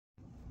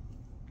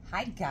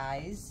Hi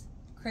guys,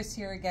 Kris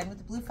here again with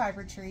the Blue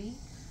Fiber Tree.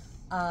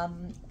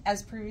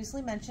 As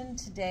previously mentioned,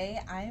 today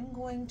I am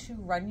going to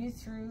run you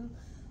through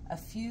a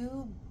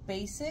few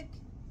basic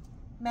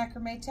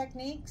macrame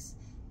techniques,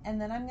 and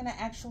then I'm going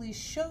to actually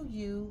show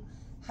you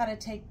how to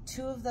take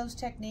two of those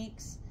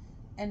techniques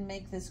and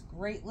make this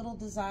great little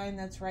design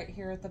that's right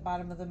here at the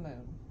bottom of the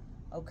moon.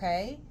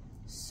 Okay,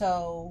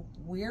 so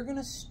we're going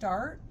to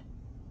start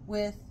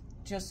with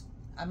just,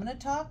 I'm going to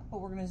talk,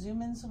 but we're going to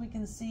zoom in so we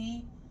can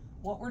see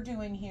what we're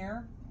doing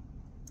here.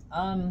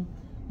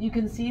 You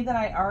can see that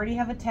I already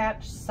have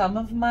attached some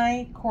of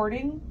my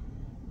cording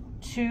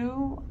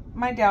to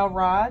my dowel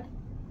rod.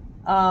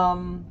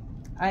 I'm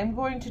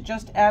going to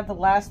just add the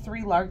last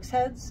 3 lark's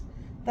heads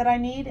that I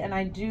need, and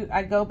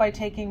I go by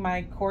taking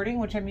my cording,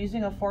 which I'm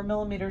using a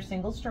 4mm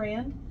single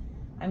strand.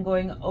 I'm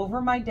going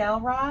over my dowel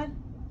rod,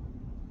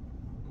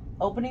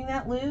 opening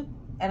that loop,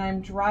 and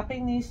I'm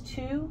dropping these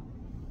 2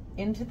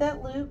 into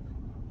that loop,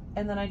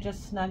 and then I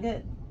just snug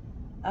it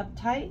up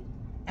tight,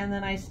 and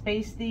then I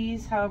space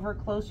these however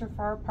close or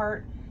far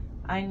apart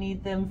I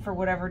need them for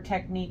whatever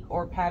technique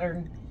or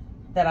pattern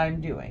that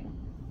I'm doing.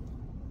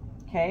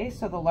 Okay,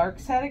 so the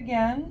lark's head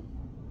again,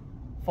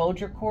 fold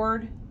your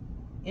cord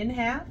in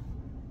half,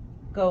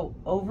 go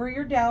over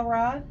your dowel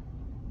rod,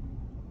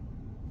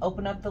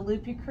 open up the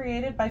loop you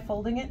created by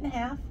folding it in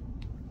half,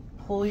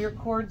 pull your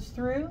cords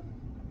through,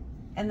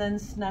 and then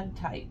snug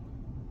tight.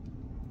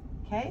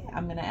 Okay,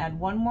 I'm going to add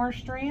 1 more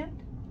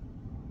strand,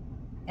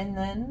 and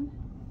then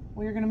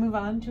we're going to move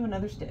on to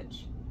another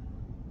stitch.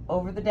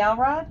 Over the dowel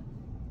rod,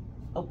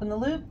 open the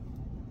loop,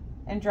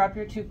 and drop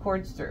your 2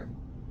 cords through.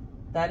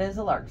 That is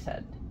a lark's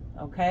head.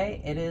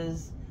 Okay, it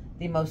is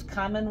the most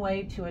common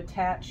way to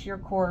attach your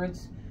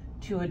cords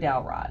to a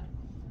dowel rod.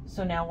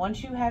 So now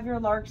once you have your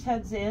lark's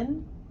heads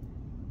in,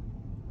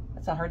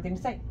 that's a hard thing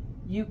to say.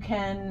 You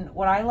can,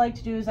 what I like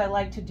to do is I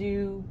like to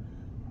do,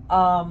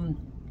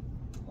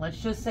 let's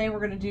just say we're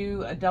going to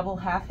do a double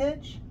half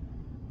hitch.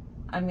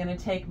 I'm going to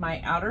take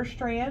my outer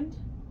strand,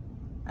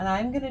 and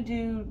I'm going to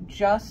do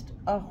just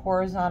a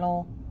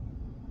horizontal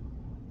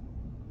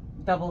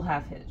double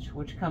half hitch,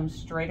 which comes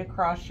straight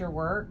across your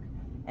work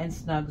and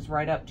snugs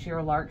right up to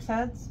your lark's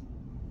heads.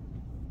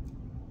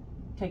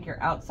 Take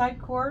your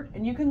outside cord,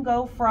 and you can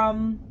go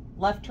from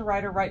left to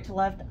right or right to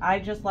left. I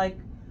just like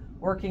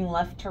working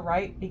left to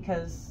right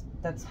because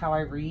that's how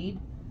I read,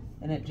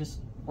 and it just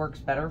works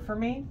better for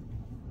me.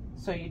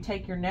 So you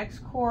take your next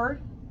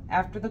cord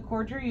after the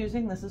cord you're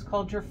using. This is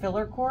called your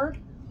filler cord,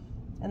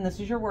 and this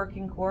is your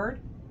working cord.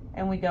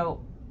 And we go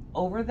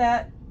over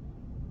that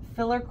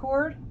filler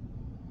cord,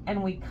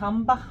 and we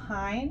come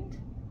behind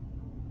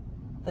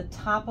the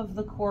top of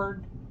the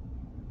cord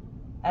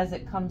as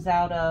it comes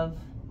out of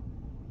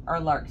our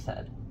lark's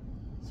head.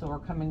 So we're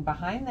coming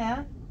behind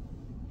that,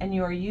 and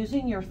you are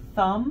using your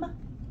thumb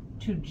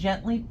to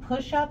gently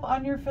push up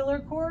on your filler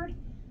cord,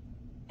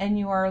 and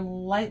you are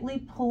lightly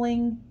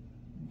pulling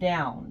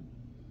down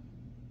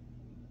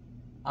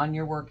on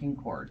your working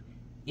cord.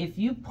 If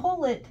you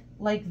pull it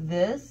like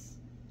this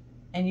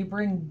and you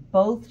bring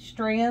both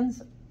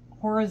strands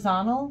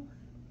horizontal,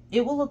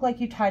 it will look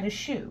like you tied a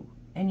shoe,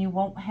 and you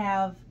won't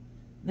have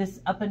this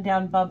up and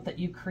down bump that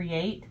you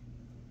create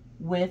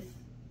with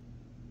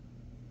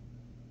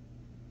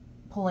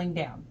pulling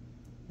down.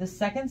 The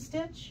second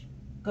stitch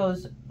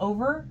goes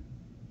over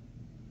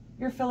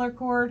your filler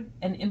cord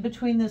and in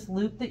between this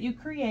loop that you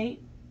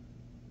create,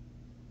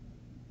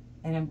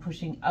 and I'm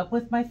pushing up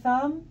with my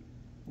thumb,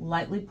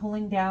 lightly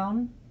pulling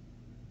down,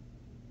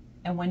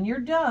 and when you're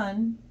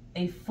done,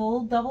 a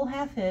full double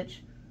half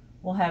hitch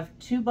will have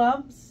 2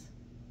 bumps,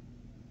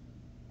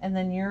 and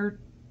then your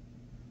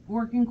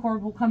working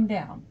cord will come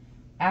down.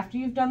 After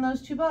you've done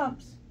those 2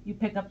 bumps, you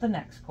pick up the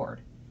next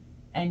cord,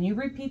 and you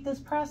repeat this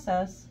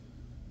process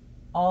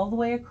all the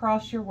way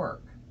across your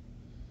work.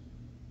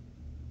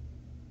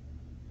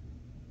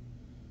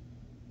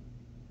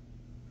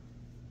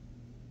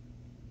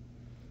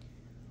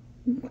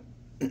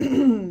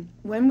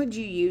 When would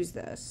you use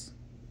this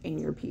in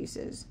your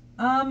pieces?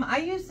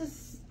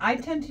 I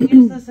tend to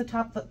use this on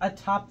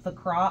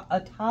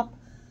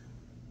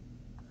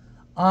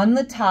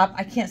the top,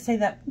 I can't say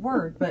that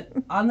word, but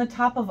on the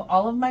top of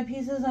all of my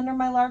pieces under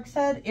my lark's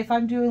head. If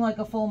I'm doing like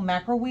a full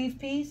macroweave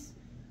piece,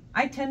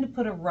 I tend to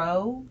put a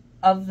row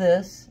of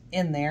this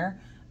in there.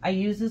 I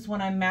use this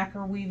when I'm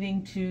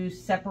macroweaving to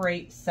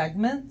separate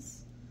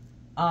segments.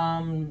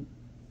 And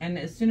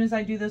as soon as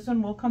I do this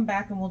one, we'll come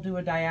back and we'll do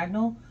a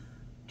diagonal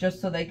just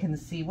so they can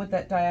see what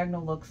that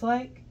diagonal looks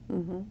like.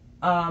 Mm-hmm.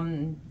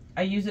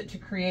 I use it to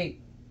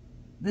create,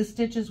 this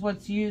stitch is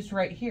what's used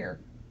right here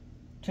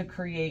to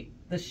create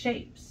the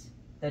shapes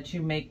that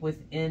you make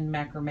within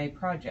macrame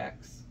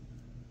projects.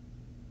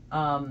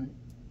 And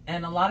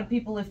a lot of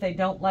people, if they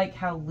don't like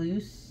how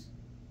loose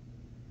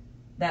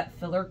that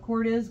filler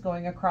cord is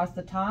going across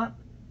the top,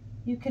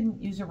 you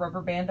can use a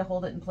rubber band to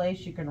hold it in place.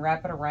 You can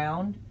wrap it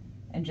around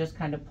and just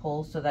kind of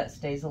pull so that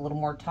stays a little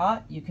more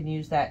taut. You can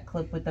use that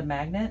clip with the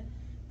magnet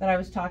that I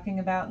was talking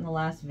about in the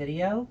last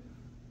video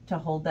to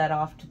hold that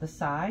off to the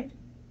side,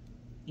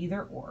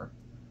 either or.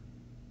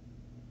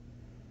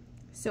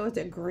 So it's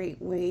a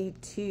great way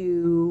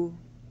to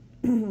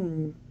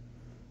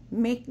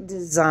make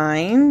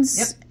designs.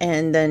 Yep.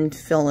 And then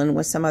fill in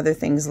with some other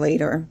things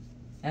later.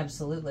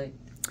 Absolutely.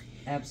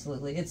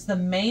 Absolutely. It's the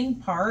main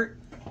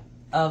part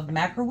of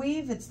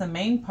Macroweave. It's the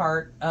main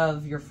part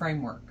of your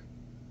framework.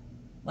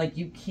 Like,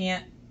 you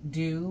can't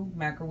do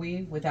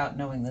Macroweave without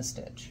knowing this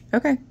stitch.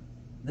 Okay.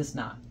 This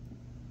knot.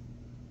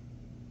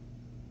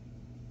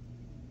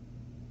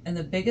 And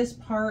the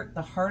biggest part,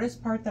 the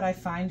hardest part that I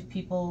find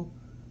people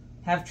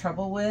have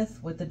trouble with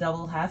the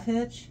double half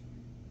hitch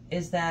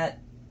is that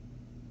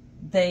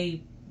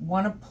they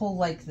want to pull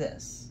like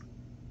this.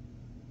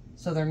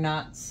 So their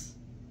knots,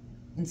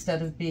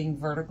 instead of being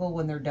vertical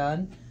when they're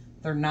done,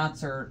 their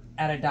knots are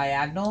at a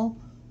diagonal,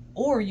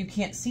 or you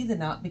can't see the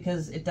knot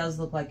because it does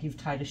look like you've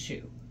tied a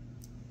shoe.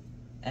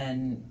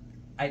 And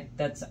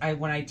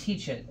when I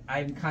teach it,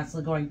 I'm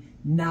constantly going,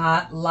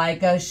 not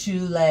like a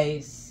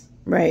shoelace.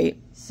 Right.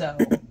 So,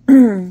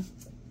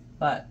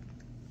 but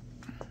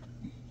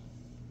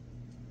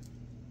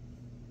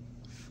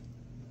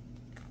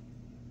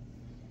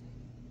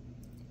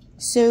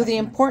so the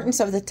importance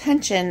of the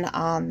tension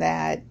on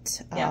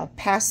that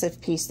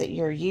passive piece that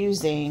you're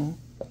using.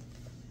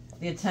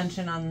 The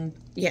attention on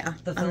the on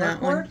filler that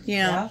cord. one.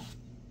 Yeah.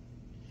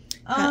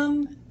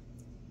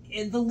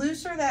 The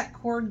looser that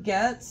cord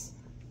gets,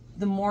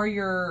 the more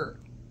your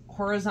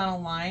horizontal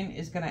line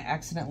is going to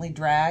accidentally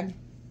drag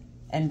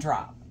and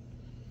drop.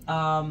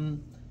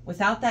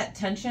 Without that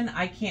tension,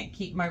 I can't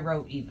keep my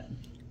row even.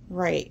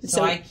 Right.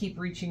 So I keep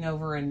reaching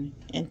over and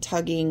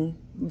tugging,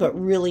 but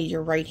really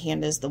your right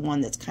hand is the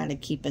one that's kind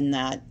of keeping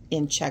that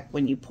in check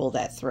when you pull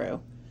that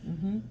through.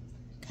 Mm-hmm.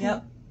 Okay.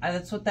 Yep.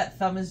 That's what that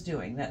thumb is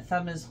doing. That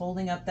thumb is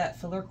holding up that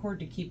filler cord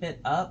to keep it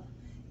up.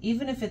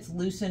 Even if it's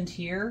loosened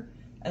here,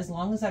 as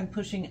long as I'm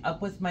pushing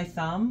up with my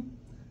thumb,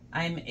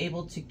 I'm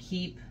able to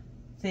keep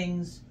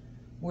things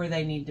where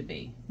they need to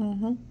be.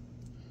 Mm-hmm.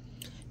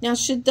 Now,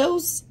 should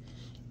those,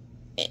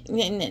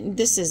 and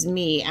this is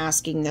me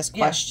asking this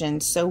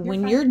question, so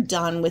when you're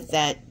done with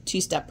that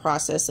two-step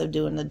process of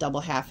doing the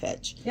double half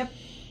hitch,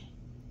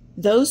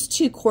 those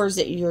two cords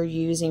that you're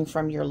using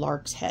from your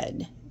lark's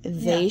head,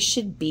 they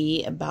should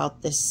be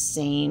about the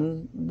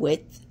same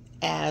width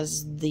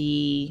as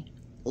the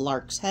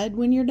lark's head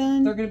when you're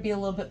done? They're going to be a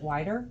little bit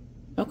wider.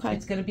 Okay.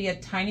 It's going to be a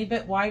tiny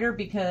bit wider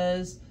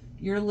because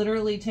you're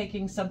literally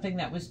taking something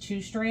that was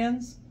 2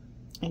 strands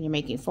and you're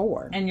making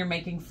 4. And you're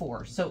making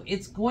 4. So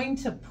it's going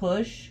to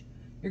push.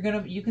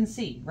 You can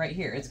see right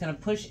here, it's going to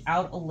push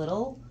out a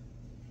little.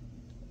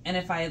 And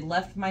if I had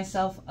left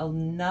myself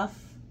enough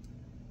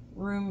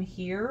room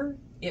here,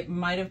 it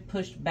might have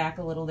pushed back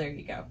a little. There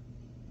you go.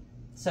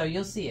 So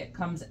you'll see it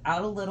comes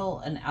out a little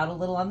and out a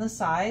little on the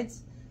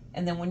sides.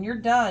 And then when you're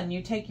done,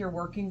 you take your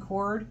working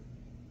cord,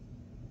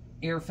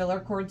 your filler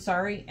cord,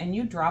 sorry, and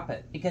you drop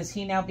it because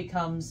he now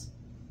becomes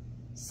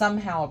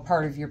somehow a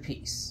part of your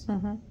piece.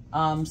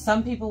 Mm-hmm.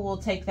 Some people will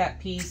take that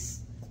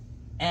piece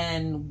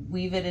and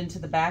weave it into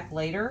the back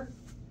later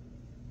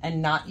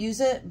and not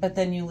use it, but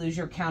then you lose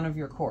your count of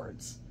your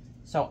cords.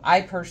 So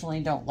I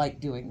personally don't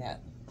like doing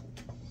that.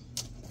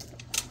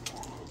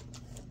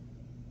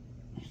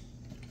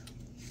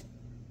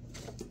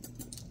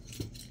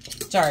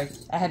 Sorry,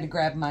 I had to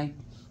grab I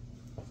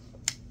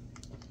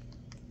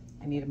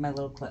needed my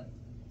little clip.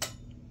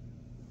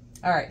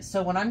 All right,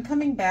 so when I'm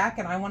coming back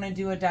and I want to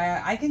do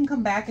I can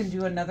come back and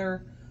do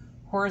another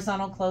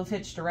horizontal clove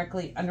hitch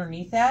directly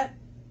underneath that,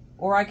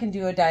 or I can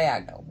do a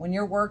diagonal. When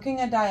you're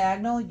working a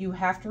diagonal, you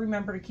have to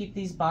remember to keep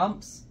these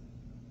bumps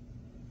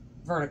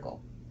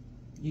vertical.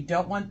 You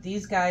don't want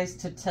these guys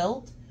to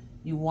tilt.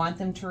 You want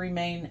them to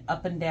remain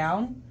up and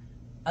down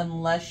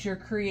unless you're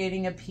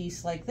creating a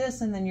piece like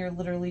this and then you're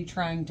literally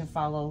trying to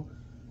follow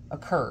a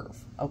curve,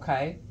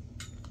 okay?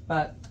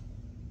 But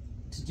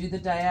to do the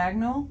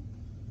diagonal,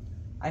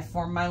 I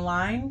form my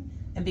line,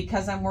 and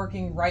because I'm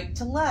working right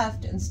to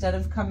left, instead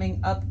of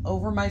coming up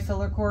over my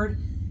filler cord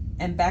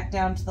and back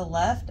down to the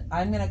left,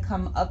 I'm going to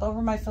come up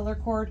over my filler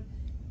cord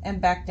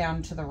and back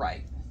down to the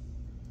right.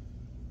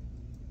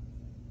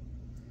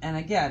 And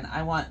again,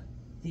 I want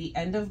the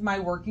end of my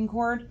working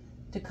cord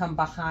to come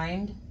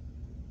behind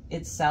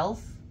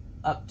itself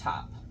up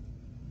top.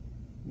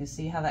 You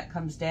see how that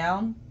comes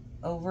down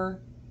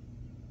over,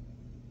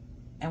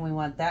 and we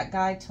want that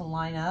guy to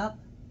line up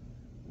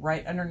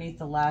right underneath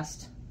the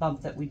last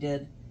bump that we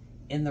did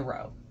in the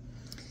row.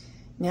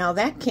 Now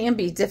that can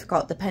be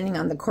difficult depending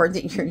on the cord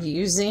that you're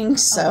using.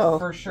 So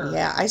for sure.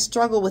 Yeah, I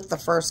struggle with the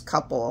first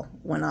couple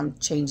when I'm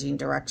changing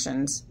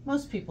directions.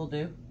 Most people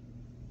do.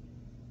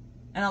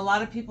 And a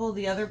lot of people,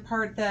 the other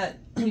part that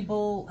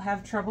people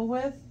have trouble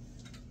with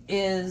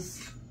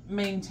is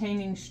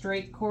maintaining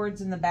straight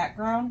cords in the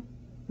background.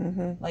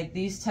 Mm-hmm. Like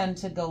these tend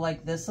to go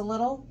like this a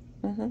little.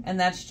 Mm-hmm. And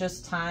that's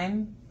just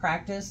time,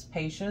 practice,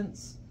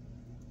 patience,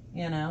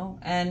 you know.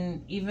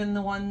 And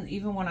even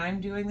when I'm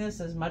doing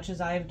this, as much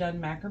as I've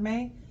done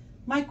macrame,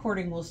 my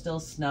cording will still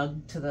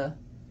snug to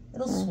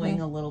it'll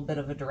swing a little bit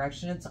of a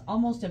direction. It's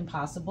almost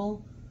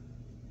impossible.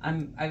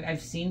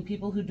 I've seen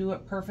people who do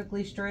it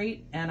perfectly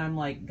straight, and I'm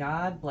like,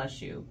 God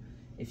bless you.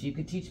 If you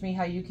could teach me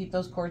how you keep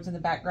those cords in the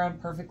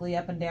background perfectly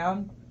up and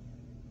down,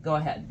 go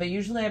ahead. But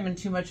usually I'm in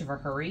too much of a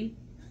hurry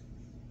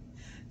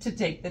to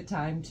take the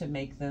time to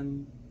make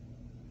them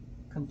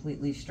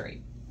completely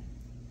straight.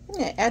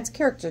 Yeah, it adds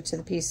character to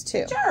the piece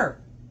too.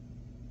 Sure.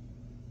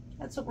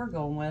 That's what we're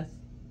going with.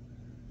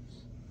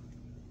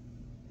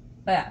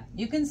 But yeah,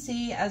 you can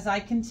see as I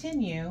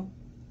continue,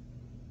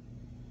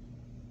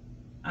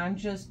 I'm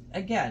just,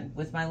 again,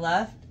 with my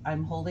left,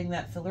 I'm holding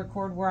that filler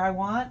cord where I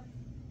want.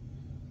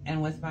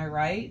 And with my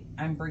right,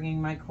 I'm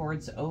bringing my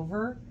cords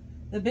over.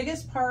 The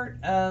biggest part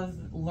of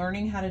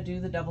learning how to do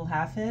the double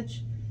half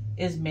hitch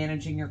is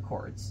managing your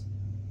cords.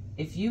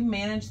 If you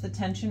manage the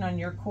tension on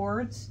your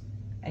cords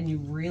and you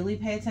really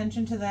pay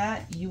attention to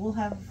that, you will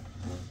have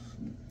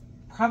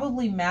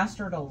probably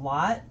mastered a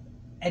lot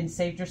and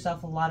saved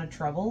yourself a lot of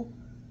trouble.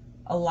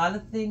 A lot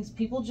of things,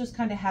 people just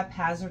kind of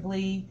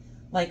haphazardly,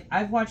 like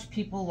I've watched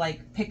people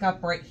like pick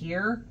up right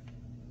here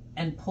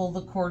and pull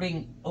the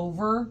cording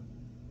over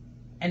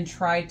and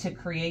try to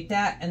create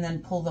that and then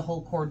pull the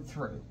whole cord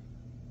through.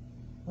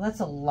 Well,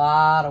 that's a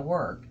lot of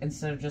work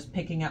instead of just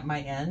picking up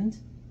my end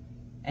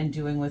and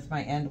doing with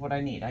my end what I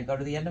need. I go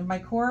to the end of my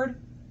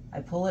cord, I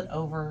pull it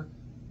over,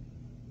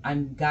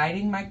 I'm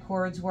guiding my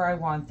cords where I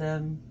want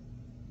them,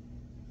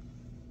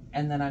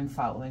 and then I'm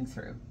following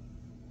through.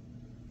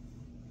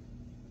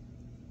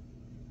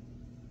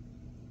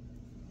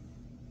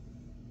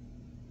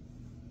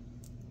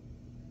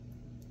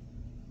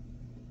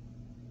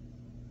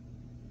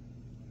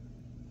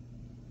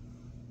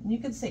 You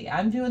can see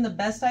I'm doing the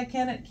best I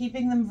can at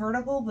keeping them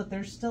vertical, but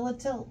there's still a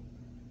tilt.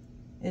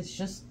 It's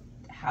just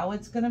how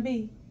it's going to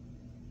be.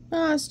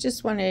 Oh, it's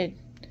just wanted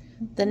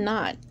the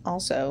knot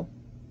also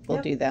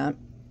will do that.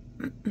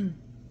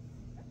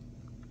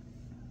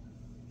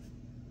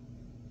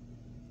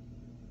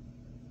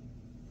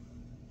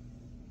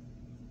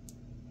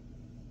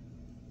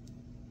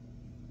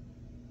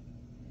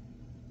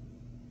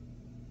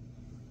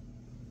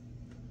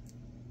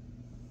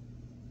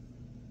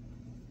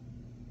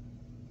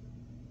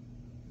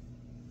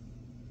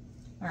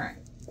 All right,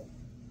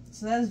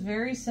 so that is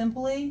very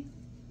simply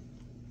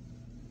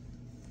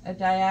a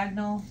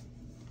diagonal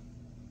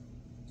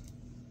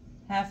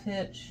half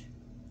hitch,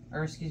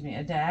 or excuse me,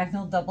 a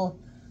diagonal double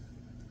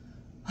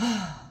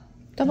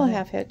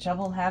half hitch.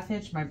 Double half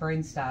hitch, my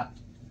brain stopped.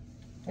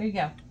 There you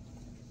go.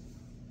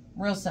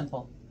 Real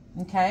simple,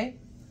 okay?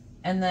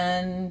 And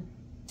then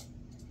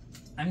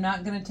I'm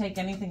not gonna take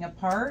anything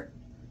apart,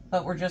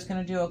 but we're just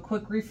gonna do a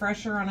quick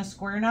refresher on a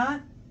square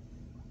knot.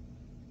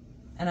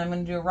 And I'm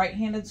going to do a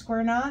right-handed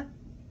square knot.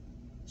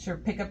 So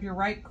pick up your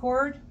right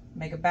cord,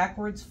 make a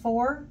backwards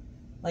 4,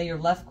 lay your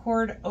left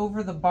cord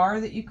over the bar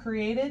that you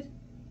created,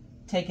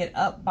 take it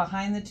up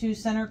behind the 2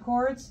 center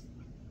cords,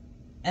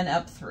 and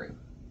up through.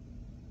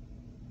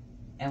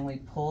 And we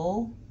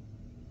pull.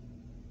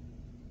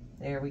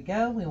 There we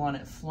go. We want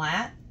it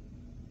flat.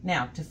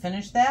 Now, to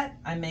finish that,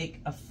 I make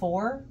a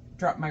 4,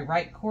 drop my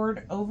right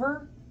cord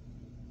over,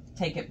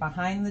 take it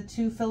behind the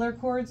 2 filler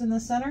cords in the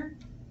center,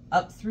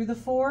 up through the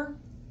 4,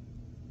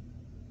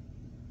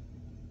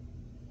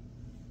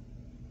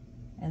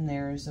 and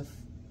there's a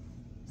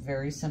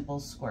very simple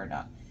square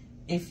knot.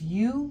 If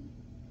you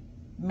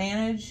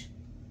manage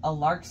a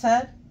lark's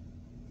head,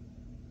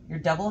 your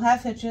double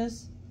half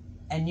hitches,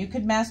 and you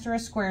could master a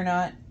square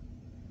knot,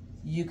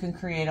 you can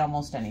create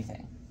almost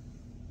anything.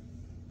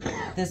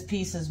 This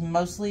piece is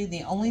mostly,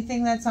 the only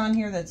thing that's on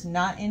here that's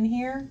not in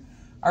here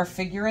are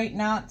figure 8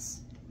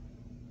 knots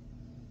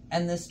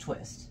and this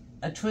twist.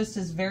 A twist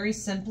is very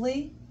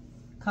simply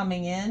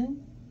coming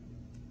in,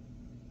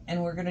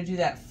 and we're going to do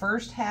that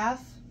first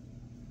half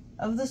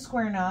of the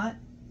square knot,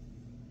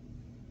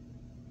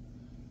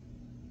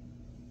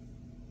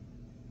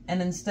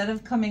 and instead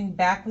of coming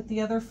back with the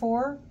other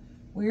 4,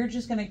 we're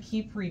just going to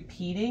keep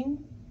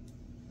repeating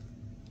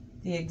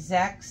the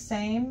exact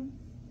same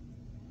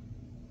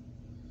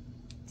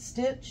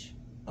stitch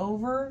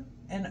over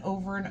and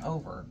over and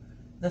over.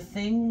 The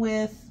thing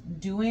with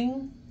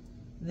doing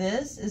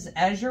this is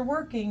as you're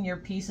working, your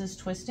piece is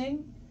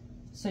twisting,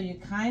 so you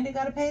kind of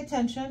got to pay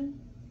attention.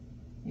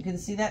 You can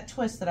see that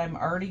twist that I'm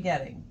already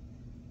getting.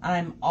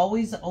 I'm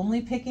always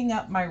only picking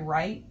up my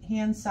right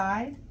hand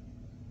side.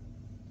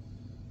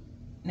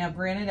 Now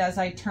granted, as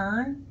I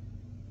turn,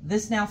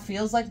 this now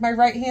feels like my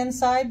right hand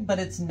side, but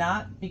it's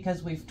not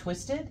because we've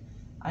twisted.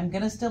 I'm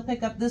going to still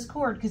pick up this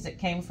cord because it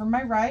came from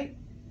my right,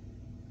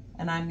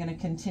 and I'm going to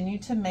continue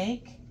to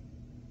make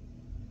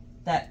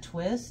that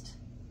twist.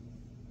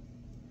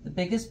 The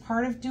biggest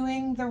part of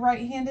doing the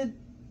right-handed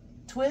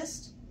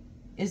twist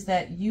is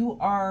that you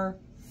are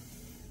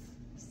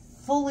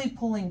fully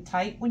pulling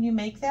tight when you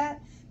make that.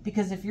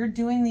 Because if you're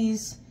doing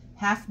these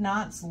half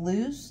knots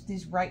loose,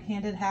 these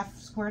right-handed half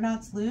square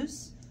knots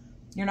loose,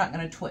 you're not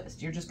going to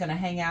twist. You're just going to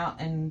hang out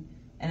and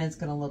it's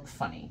going to look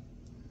funny.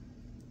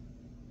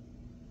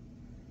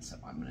 So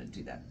I'm going to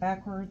do that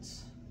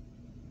backwards.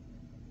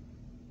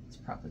 It's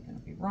probably going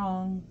to be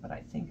wrong, but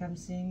I think I'm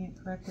seeing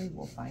it correctly.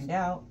 We'll find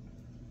out.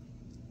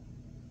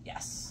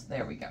 Yes,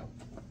 there we go.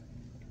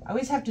 I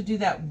always have to do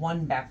that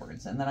one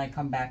backwards, and then I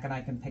come back and I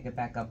can pick it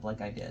back up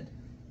like I did.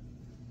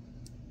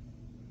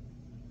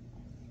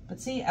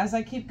 But see, as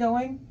I keep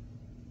going,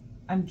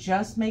 I'm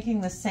just making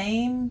the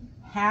same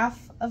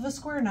half of a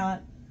square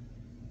knot,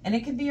 and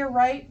it could be a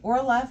right or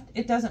a left.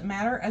 It doesn't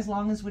matter, as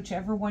long as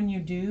whichever one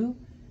you do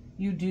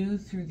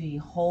through the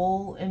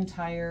whole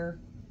entire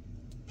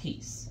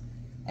piece.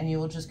 And you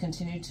will just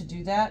continue to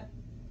do that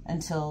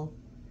until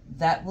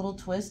that little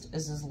twist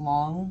is as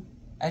long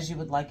as you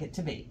would like it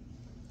to be.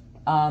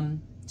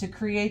 To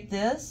create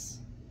this,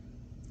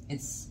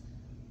 it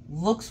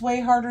looks way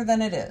harder than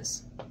it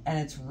is, and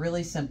it's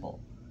really simple.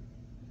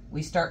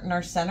 We start in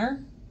our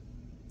center.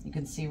 You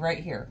can see right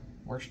here,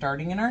 we're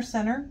starting in our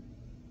center.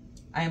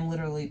 I am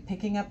literally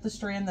picking up the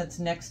strand that's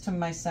next to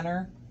my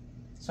center.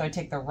 So I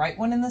take the right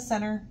one in the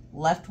center,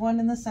 left one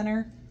in the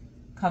center,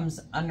 comes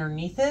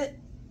underneath it,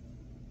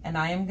 and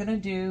I am gonna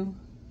do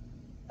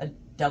a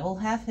double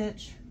half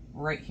hitch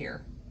right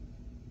here.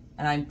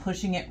 And I'm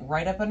pushing it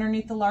right up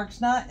underneath the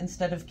lark's knot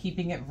instead of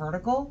keeping it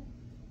vertical.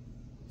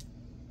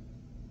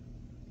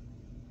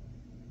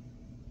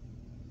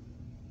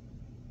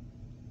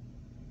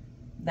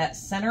 That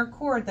center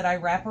cord that I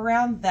wrap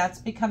around, that's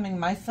becoming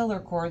my filler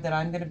cord that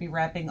I'm going to be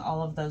wrapping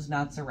all of those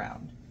knots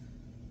around.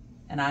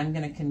 And I'm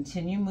going to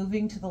continue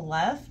moving to the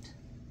left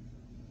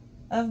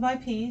of my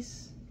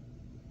piece,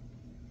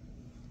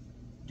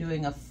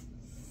 doing a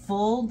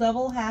full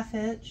double half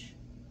hitch.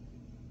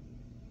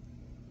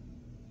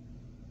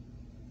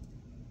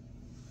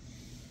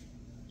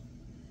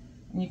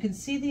 And you can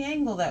see the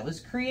angle that was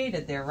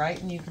created there,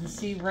 right? And you can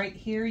see right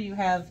here you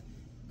have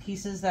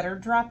pieces that are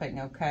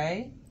dropping,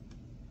 okay?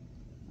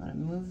 I'm going to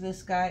move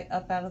this guy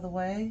up out of the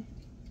way.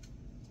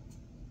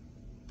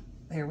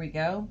 There we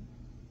go.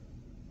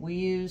 We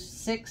use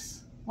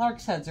 6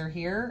 lark's heads are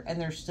here,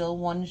 and there's still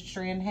 1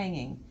 strand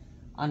hanging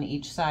on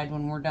each side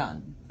when we're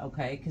done,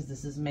 okay? Because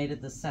this is made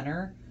at the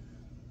center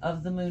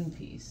of the moon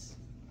piece.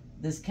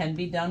 This can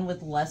be done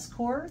with less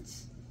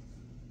cords.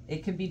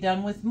 It could be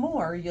done with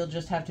more. You'll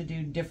just have to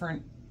do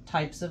different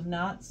types of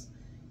knots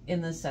in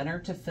the center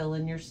to fill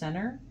in your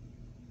center,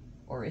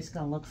 or it's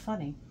going to look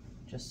funny,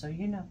 just so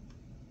you know.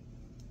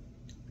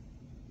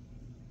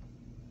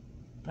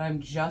 But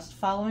I'm just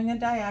following a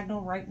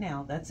diagonal right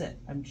now. That's it.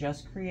 I'm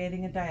just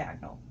creating a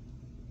diagonal,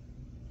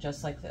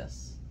 just like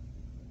this.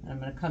 And I'm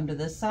going to come to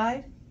this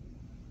side.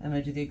 I'm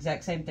going to do the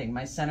exact same thing.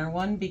 My center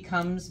one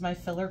becomes my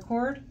filler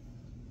cord.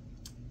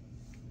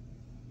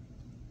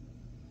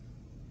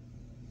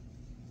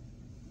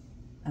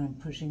 And I'm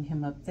pushing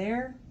him up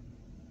there.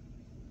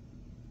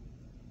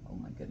 Oh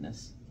my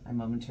goodness. I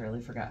momentarily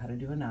forgot how to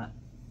do a knot.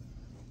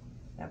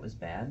 That was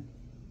bad.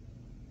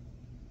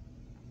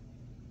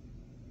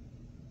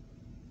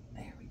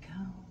 There we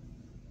go.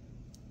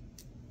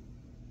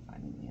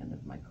 Finding the end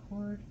of my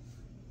cord.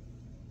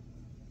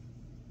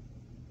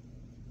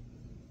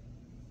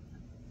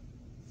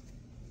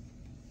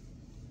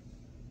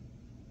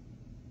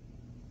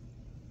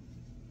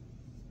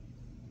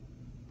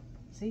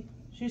 See?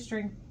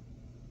 Shoestring.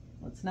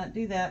 Let's not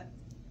do that.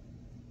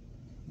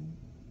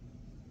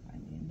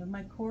 Find the end of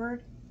my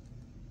cord.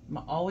 I'm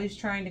always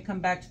trying to come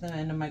back to the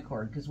end of my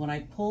cord, because when I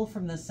pull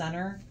from the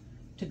center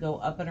to go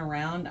up and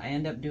around, I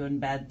end up doing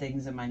bad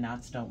things and my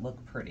knots don't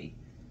look pretty.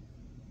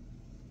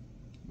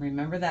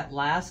 Remember that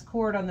last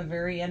cord on the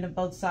very end of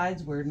both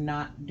sides we're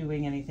not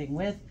doing anything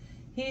with.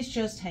 He's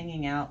just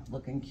hanging out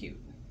looking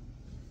cute.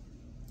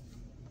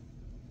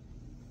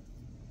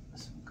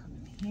 So I'm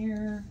coming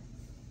here.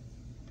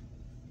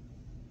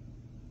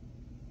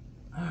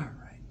 All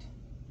right.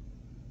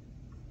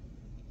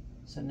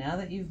 So now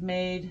that you've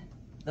made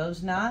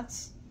those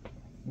knots,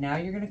 now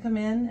you're going to come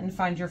in and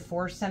find your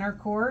 4 center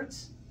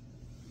cords,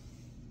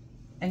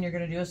 and you're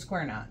going to do a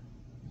square knot.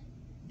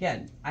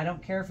 Again, I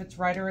don't care if it's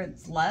right or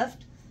it's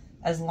left,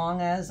 as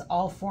long as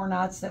all 4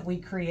 knots that we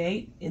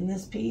create in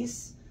this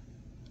piece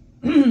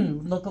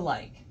look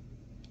alike.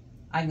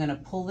 I'm going to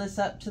pull this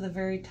up to the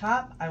very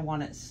top. I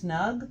want it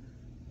snug,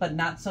 but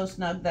not so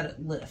snug that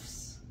it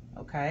lifts,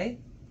 okay?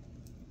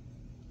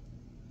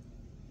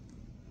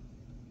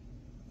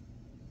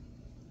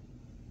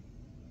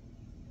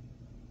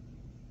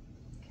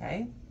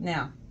 Okay,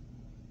 now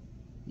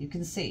you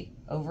can see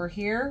over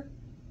here,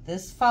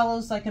 this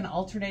follows like an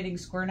alternating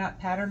square knot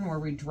pattern where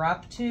we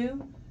drop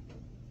 2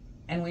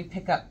 and we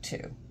pick up 2.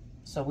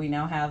 So we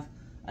now have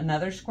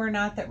another square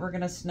knot that we're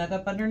going to snug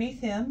up underneath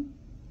him.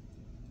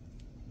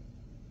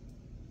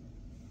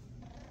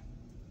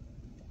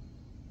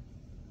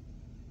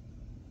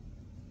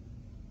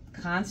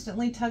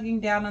 Constantly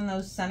tugging down on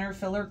those center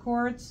filler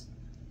cords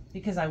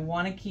because I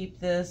want to keep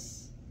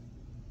this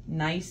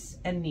nice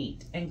and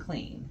neat and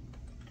clean.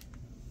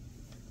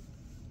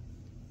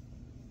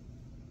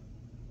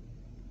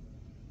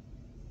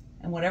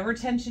 And whatever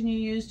tension you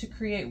use to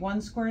create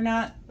one square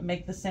knot,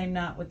 make the same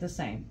knot with the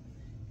same.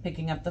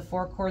 Picking up the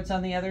 4 cords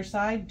on the other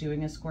side,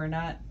 doing a square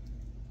knot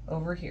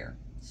over here.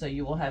 So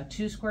you will have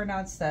 2 square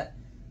knots that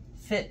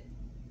fit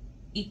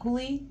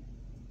equally,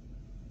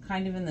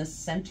 kind of in the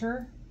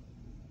center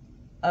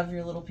of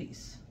your little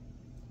piece.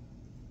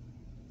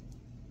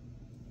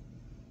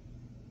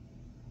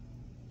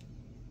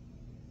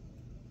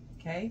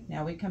 Okay,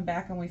 now we come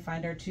back and we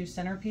find our 2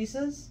 center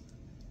pieces.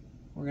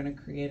 We're going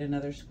to create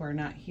another square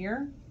knot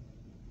here.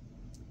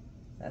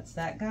 That's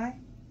that guy.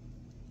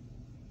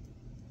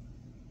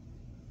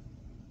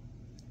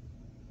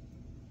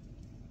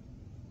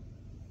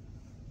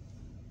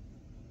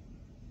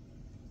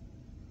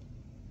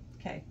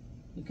 Okay,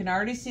 you can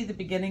already see the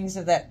beginnings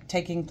of that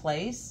taking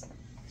place.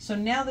 So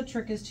now the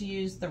trick is to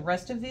use the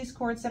rest of these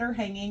cords that are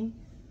hanging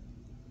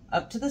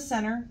up to the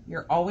center.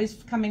 You're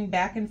always coming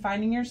back and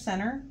finding your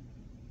center.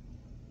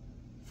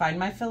 Find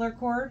my filler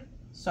cord.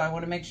 So I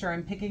want to make sure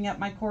I'm picking up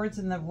my cords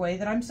in the way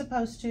that I'm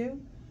supposed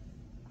to.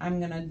 I'm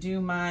going to do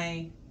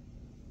my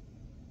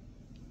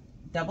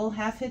double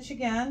half hitch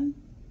again.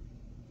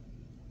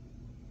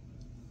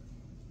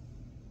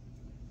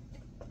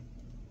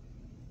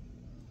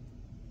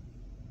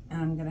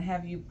 And I'm going to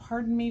have you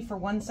pardon me for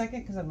 1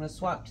 second because I'm going to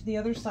swap to the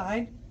other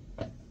side.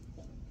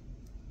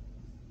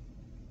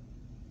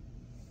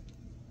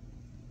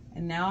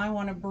 And now I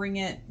want to bring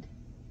it,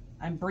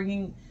 I'm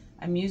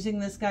using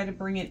this guy to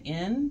bring it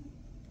in.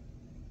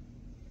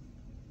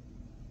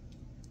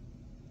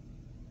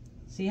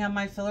 See how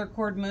my filler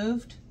cord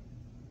moved?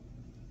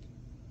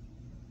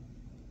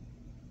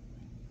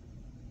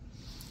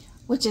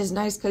 Which is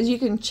nice because you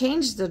can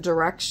change the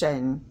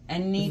direction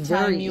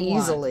anytime you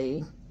want.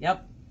 Easily.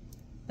 Yep.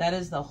 That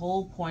is the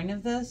whole point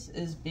of this,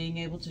 is being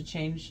able to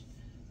change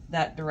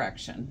that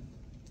direction.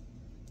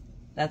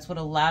 That's what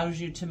allows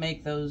you to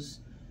make those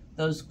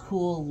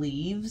cool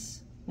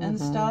leaves and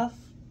stuff.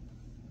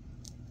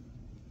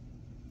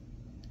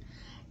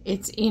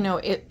 It's, you know,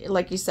 it,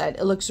 like you said,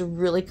 it looks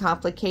really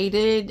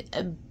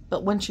complicated,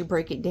 but once you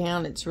break it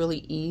down, it's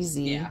really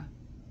easy. Yeah.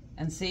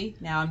 And see,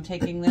 now I'm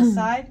taking this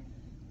side,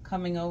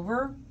 coming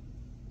over.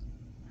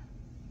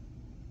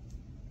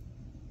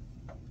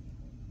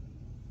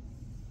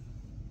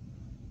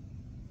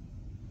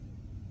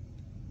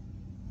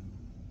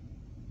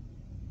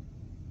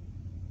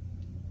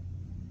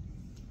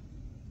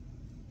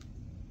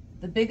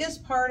 The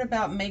biggest part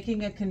about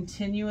making a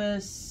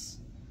continuous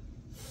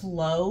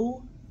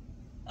flow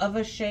of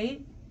a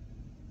shape,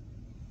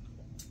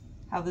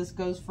 how this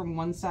goes from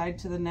one side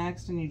to the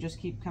next and you just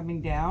keep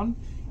coming down,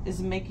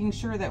 is making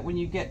sure that when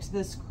you get to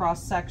this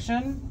cross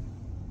section,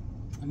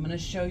 I'm going to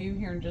show you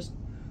here in just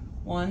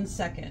 1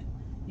 second,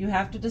 you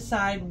have to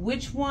decide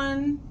which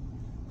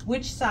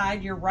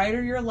side, your right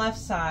or your left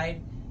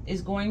side,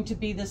 is going to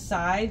be the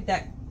side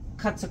that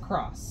cuts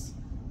across.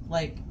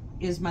 Like,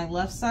 is my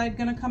left side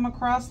going to come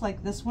across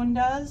like this one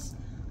does?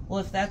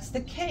 Well, if that's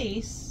the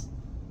case,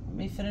 let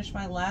me finish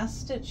my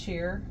last stitch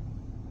here.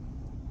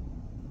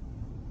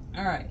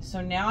 All right,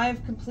 so now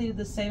I've completed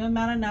the same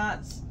amount of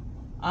knots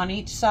on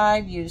each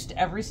side, used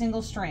every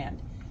single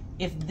strand.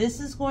 If this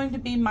is going to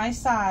be my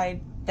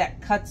side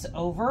that cuts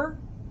over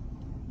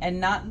and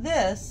not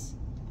this,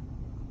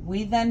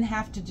 we then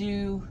have to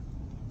do,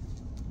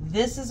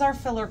 this is our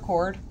filler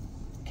cord,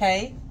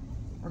 okay?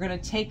 We're going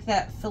to take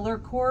that filler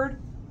cord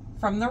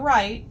from the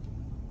right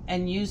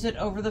and use it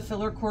over the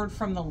filler cord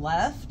from the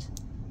left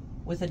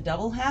with a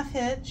double half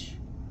hitch,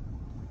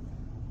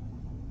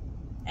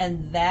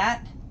 and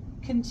that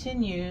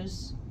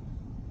continues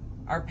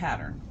our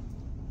pattern.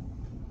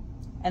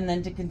 And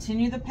then to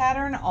continue the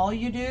pattern, all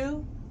you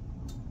do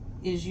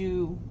is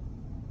you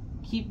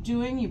keep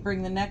doing, you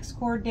bring the next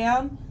cord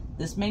down,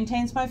 this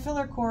maintains my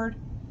filler cord,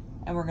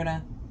 and we're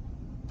gonna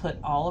put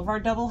all of our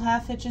double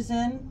half hitches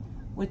in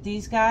with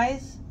these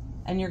guys,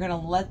 and you're going to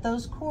let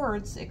those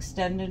cords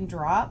extend and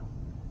drop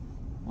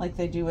like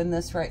they do in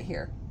this right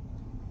here.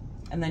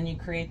 And then you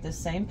create the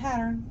same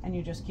pattern and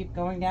you just keep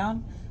going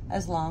down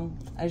as long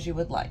as you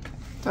would like.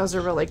 Those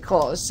are really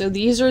cool. So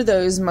these are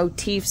those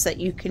motifs that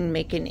you can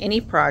make in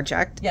any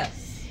project.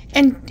 Yes.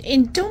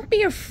 And don't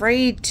be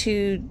afraid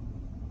to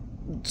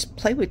just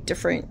play with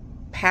different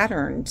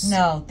patterns.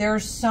 No,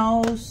 there's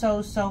so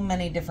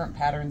many different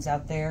patterns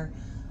out there.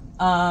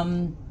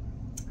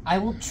 I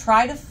will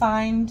try to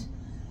find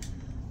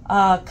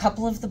a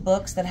couple of the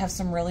books that have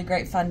some really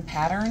great fun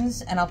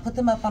patterns, and I'll put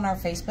them up on our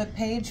Facebook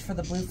page for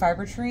the Blue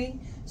Fiber Tree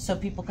so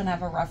people can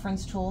have a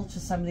reference tool to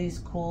some of these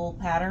cool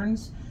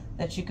patterns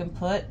that you can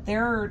put.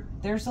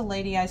 There's a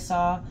lady I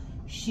saw,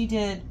 she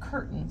did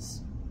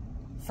curtains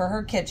for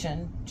her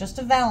kitchen, just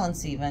a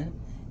valance even,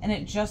 and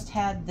it just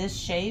had this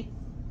shape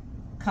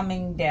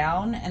coming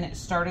down, and it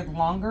started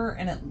longer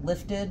and it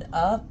lifted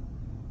up,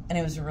 and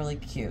it was really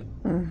cute.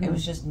 It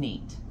was just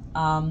neat.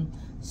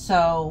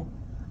 So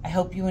I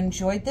hope you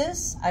enjoyed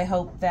this. I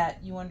hope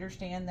that you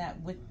understand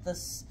that with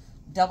this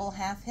double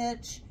half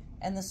hitch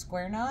and the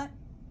square knot,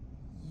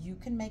 you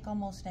can make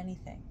almost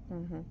anything.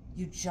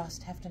 You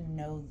just have to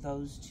know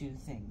those two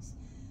things.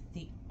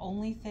 The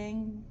only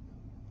thing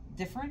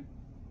different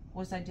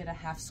was I did a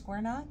half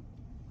square knot,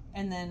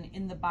 and then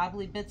in the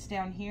bobbly bits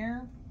down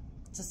here,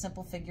 it's a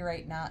simple figure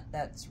 8 knot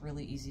that's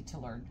really easy to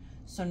learn.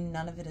 So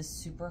none of it is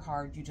super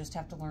hard. You just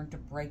have to learn to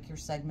break your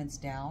segments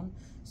down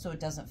so it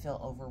doesn't feel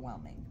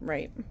overwhelming.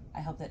 Right.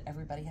 I hope that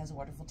everybody has a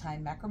wonderful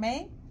time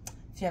macrame.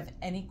 If you have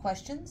any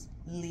questions,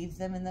 leave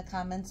them in the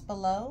comments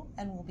below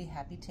and we'll be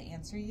happy to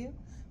answer you.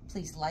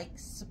 Please like,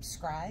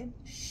 subscribe,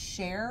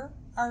 share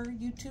our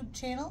YouTube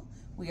channel.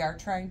 We are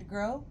trying to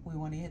grow. We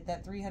want to hit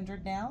that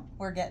 300 now.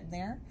 We're getting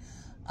there.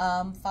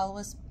 Follow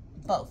us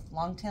both,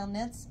 Longtail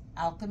Knits,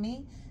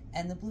 alk&me,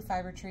 and the Blue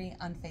Fiber Tree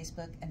on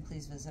Facebook. And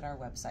please visit our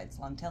websites,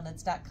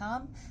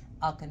 longtailknits.com,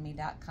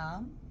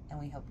 alk&me.com, and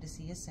we hope to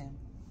see you soon.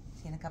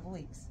 See you in a couple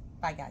weeks.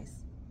 Bye,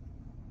 guys.